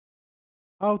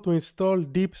how to install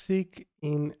DeepSeek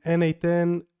in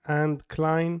N8N and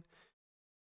Cline.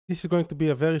 This is going to be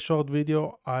a very short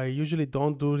video. I usually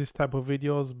don't do this type of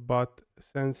videos, but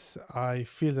since I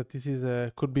feel that this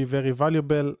is could be very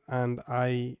valuable, and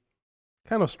I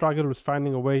kind of struggled with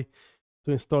finding a way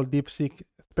to install DeepSeek,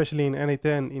 especially in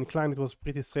N8N. In Cline, it was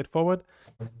pretty straightforward.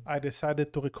 I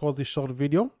decided to record this short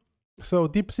video. So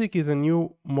DeepSeek is a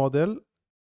new model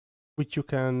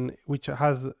which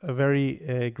has a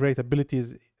very great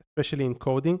abilities, especially in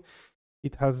coding.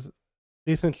 It has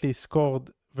recently scored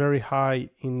very high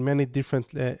in many different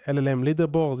LLM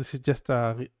leaderboards. This is just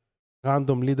a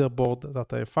random leaderboard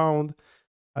that I found.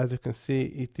 As you can see,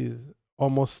 it is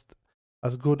almost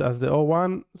as good as the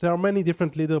O1. There are many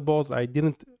different leaderboards. I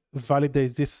didn't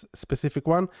validate this specific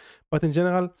one, but in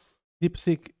general,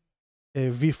 DeepSeek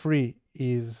v3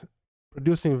 is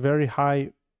producing very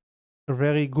high,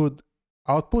 very good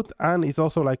output, and it's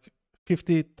also like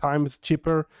 50 times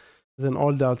cheaper than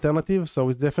all the alternatives. So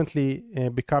it's definitely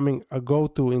becoming a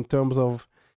go-to in terms of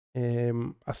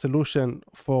a solution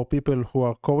for people who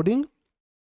are coding.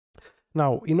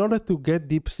 Now, in order to get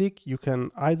DeepSeek, you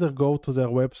can either go to their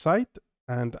website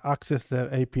and access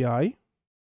their API.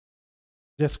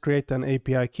 Just create an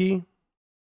API key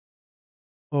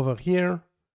over here,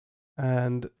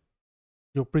 and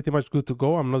you're pretty much good to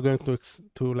go. I'm not going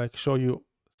to like show you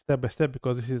step by step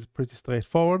because this is pretty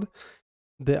straightforward.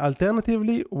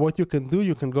 Alternatively, what you can do,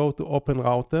 you can go to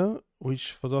OpenRouter,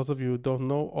 which for those of you who don't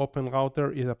know,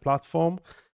 OpenRouter is a platform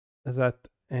that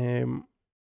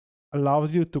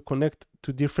allows you to connect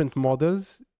to different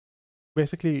models.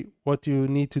 Basically, what you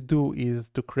need to do is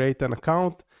to create an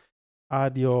account,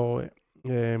 add your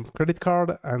credit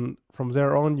card, and from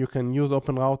there on, you can use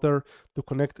OpenRouter to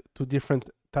connect to different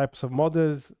types of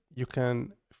models. You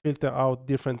can filter out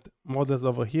different models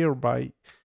over here by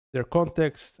their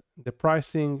context, the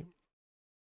pricing,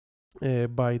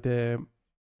 by the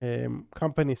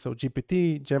company, so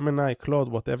GPT, Gemini, Claude,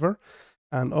 whatever.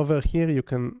 And over here, you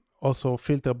can also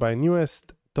filter by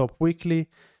newest, top weekly.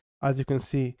 As you can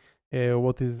see,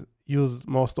 what is used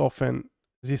most often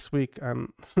this week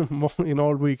and in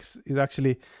all weeks is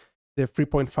actually the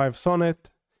 3.5 Sonnet.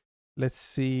 Let's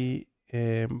see,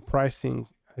 pricing.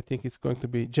 I think it's going to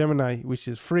be Gemini, which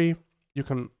is free. You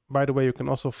can, by the way, you can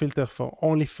also filter for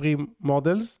only free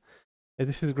models. And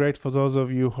this is great for those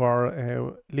of you who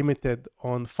are limited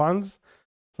on funds.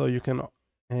 So you can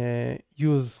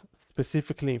use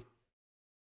specifically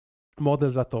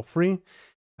models that are free.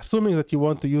 Assuming that you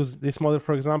want to use this model,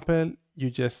 for example, you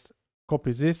just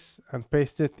copy this and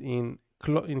paste it in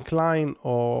Cline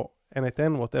or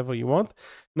N8N, whatever you want.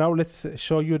 Now let's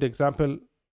show you the example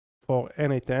for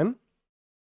N8N.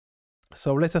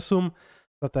 So let's assume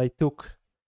that I took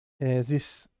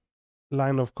this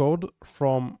line of code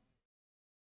from,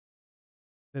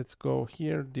 let's go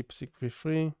here, DeepSeek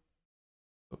v3,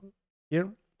 here.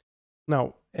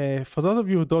 Now, for those of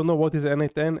you who don't know what is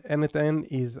N8N, N8N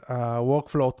is a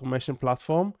workflow automation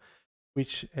platform,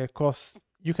 which costs,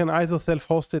 you can either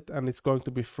self-host it and it's going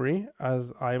to be free,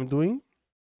 as I am doing.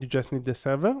 You just need the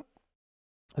server.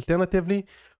 Alternatively,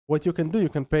 what you can do, you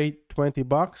can pay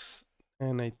 $20,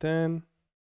 N8N,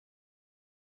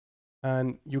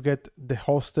 and you get the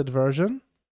hosted version.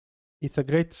 It's a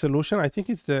great solution. I think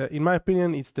it's in my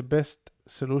opinion, it's the best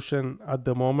solution at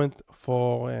the moment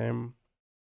for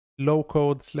low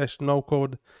code / no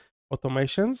code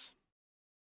automations.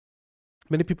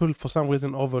 Many people, for some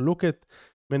reason, overlook it.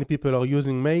 Many people are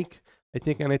using Make. I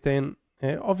think N8N,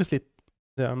 obviously,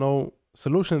 there are no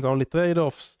solutions, only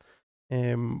trade-offs.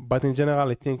 But in general,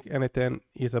 I think N8N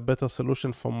is a better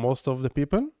solution for most of the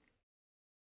people.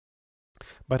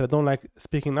 But I don't like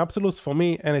speaking absolutes. For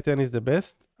me, N8N is the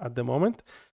best at the moment.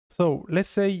 So let's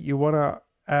say you want to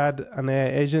add an AI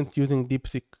agent using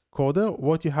DeepSeek Coder.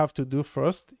 What you have to do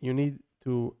first, you need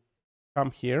to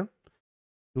come here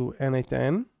to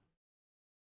N8N,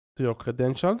 to your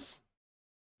credentials.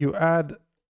 You add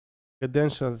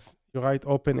credentials, you write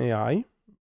OpenAI,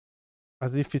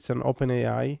 as if it's an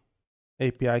OpenAI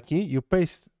API key. You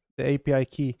paste the API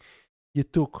key you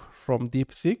took from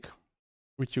DeepSeek,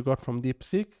 which you got from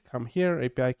DeepSeek. Come here,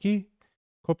 API key,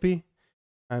 copy,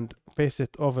 and paste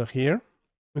it over here.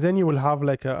 Then you will have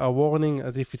like a warning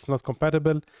as if it's not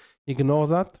compatible. Ignore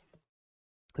that.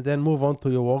 Then move on to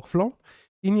your workflow.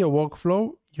 In your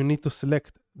workflow, you need to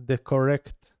select the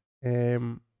correct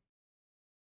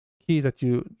key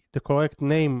the correct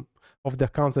name of the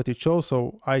account that you chose.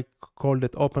 So I called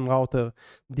it OpenRouter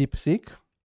DeepSeek.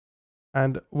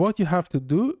 And what you have to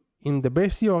do in the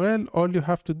base URL, all you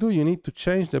have to do, you need to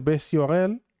change the base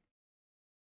URL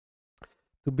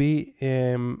to be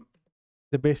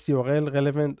the base URL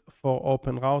relevant for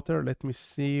OpenRouter. Let me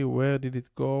see, where did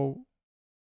it go?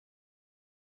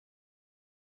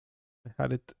 I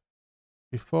had it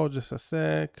before, just a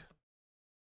sec.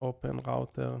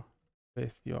 OpenRouter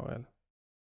base URL.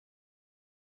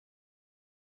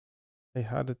 I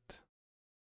had it.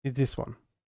 It's this one.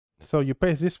 So you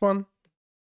paste this one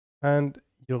and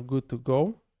you're good to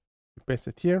go. You paste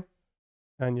it here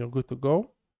and you're good to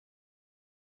go.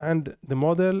 And the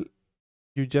model,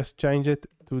 you just change it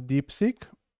to DeepSeek.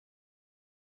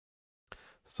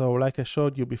 So like I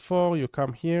showed you before, you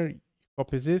come here, you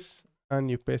copy this, and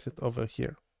you paste it over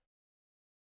here.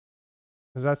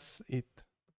 That's it.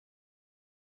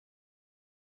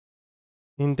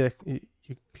 You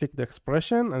click the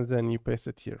expression and then you paste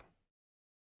it here.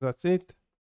 That's it.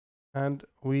 And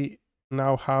we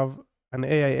now have an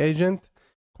AI agent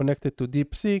connected to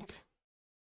DeepSeek.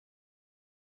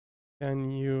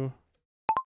 Can you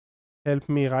help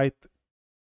me write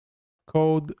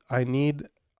code? I need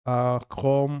a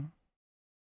Chrome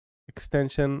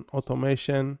extension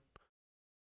automation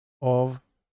of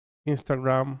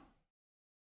Instagram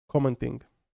commenting,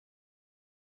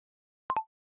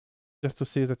 just to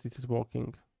see that it is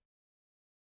working.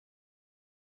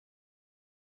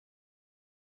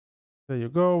 There you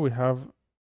go. We have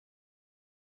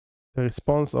the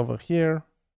response over here.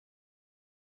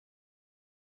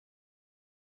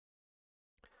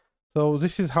 So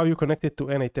this is how you connect it to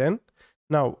N8N.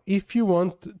 Now, if you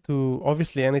want to,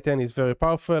 obviously N8N is very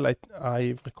powerful.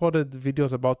 I've recorded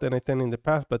videos about N8N in the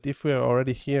past, but if we are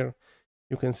already here,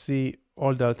 you can see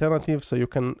all the alternatives. So you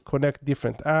can connect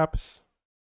different apps,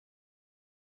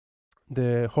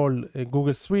 the whole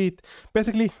Google Suite.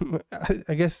 Basically,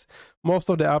 I guess most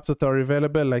of the apps that are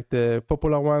available, like the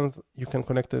popular ones, you can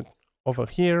connect it over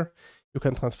here. You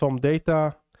can transform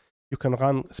data. You can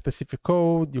run specific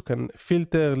code. You can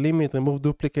filter, limit, remove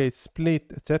duplicates,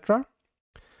 split, etc.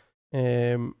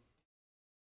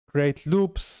 Create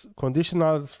loops,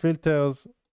 conditionals, filters,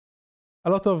 a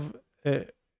lot of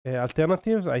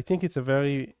alternatives. I think it's a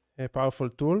very powerful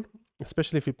tool,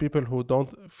 especially for people who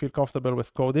don't feel comfortable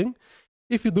with coding.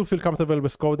 If you do feel comfortable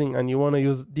with coding and you want to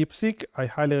use DeepSeek, I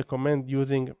highly recommend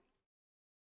using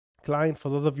Cline. For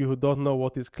those of you who don't know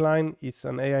what is Cline, it's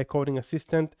an AI coding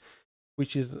assistant,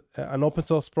 which is an open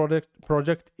source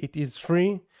project. It is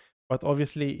free, but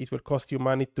obviously it will cost you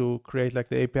money to create like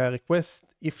the API request.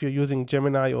 If you're using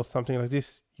Gemini or something like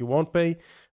this, you won't pay.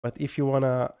 But if you want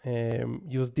to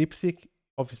use DeepSeek,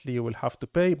 obviously you will have to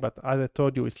pay. But as I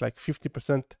told you, it's like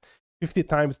 50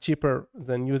 times cheaper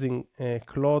than using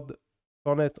Claude,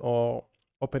 Sonnet, or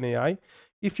OpenAI.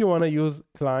 If you want to use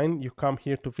Cline, you come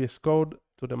here to VS Code,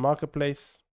 to the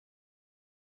marketplace.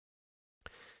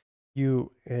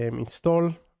 You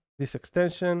install this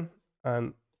extension,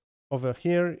 and over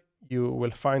here you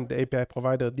will find the API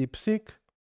provider DeepSeek.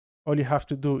 All you have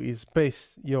to do is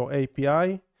paste your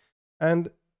API, and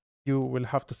you will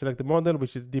have to select the model,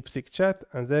 which is DeepSeek Chat,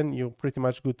 and then you're pretty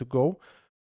much good to go.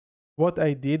 What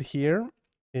I did here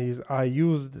is I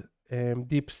used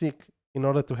DeepSeek in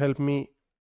order to help me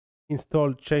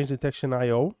install Change Detection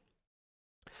IO.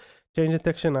 Change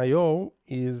Detection IO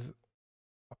is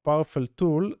a powerful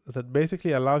tool that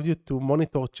basically allows you to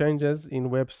monitor changes in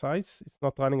websites. It's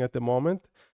not running at the moment,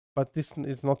 but this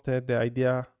is not the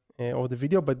idea of the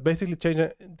video. But basically,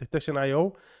 Change Detection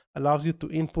IO allows you to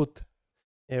input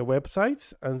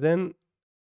websites, and then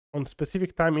on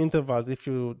specific time intervals, if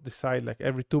you decide like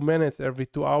every 2 minutes, every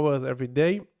 2 hours, every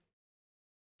day,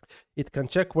 it can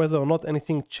check whether or not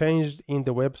anything changed in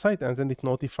the website, and then it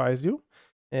notifies you.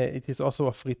 It is also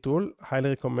a free tool,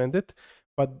 highly recommend it.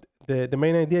 But the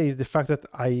main idea is the fact that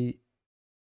I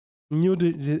knew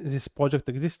this project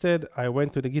existed. I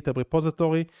went to the GitHub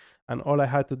repository, and all I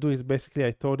had to do is basically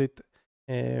I told it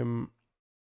to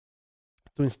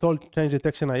install Change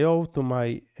Detection IO to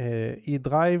my E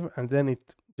drive, and then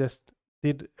it just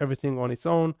did everything on its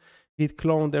own. It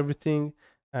cloned everything,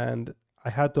 and I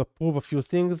had to approve a few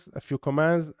things, a few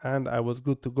commands, and I was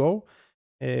good to go.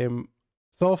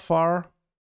 So far,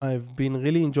 I've been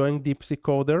really enjoying DeepSeek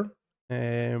Coder.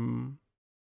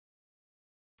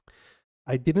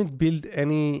 I didn't build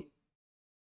any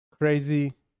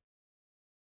crazy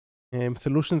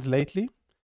solutions lately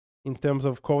in terms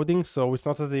of coding, so it's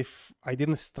not as if I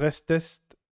didn't stress test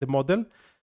the model,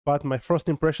 but my first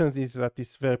impressions is that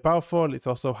it's very powerful. It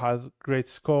also has great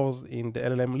scores in the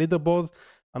LLM leaderboards,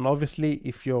 and obviously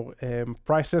if you're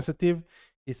price sensitive,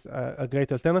 it's a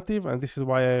great alternative, and this is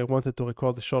why I wanted to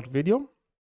record the short video.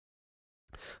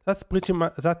 That's pretty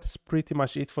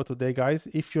much it for today, guys.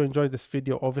 If you enjoyed this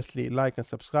video, obviously like and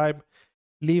subscribe.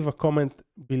 Leave a comment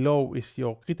below with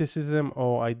your criticism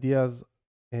or ideas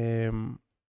for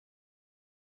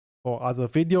other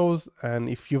videos. And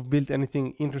if you've built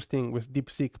anything interesting with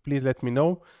DeepSeek, please let me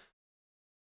know.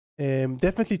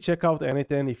 Definitely check out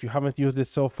N8N if you haven't used it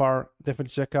so far.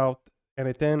 Definitely check out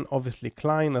N8N, obviously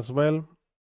Cline as well.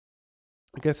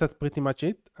 I guess that's pretty much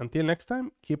it. Until next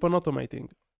time, keep on automating.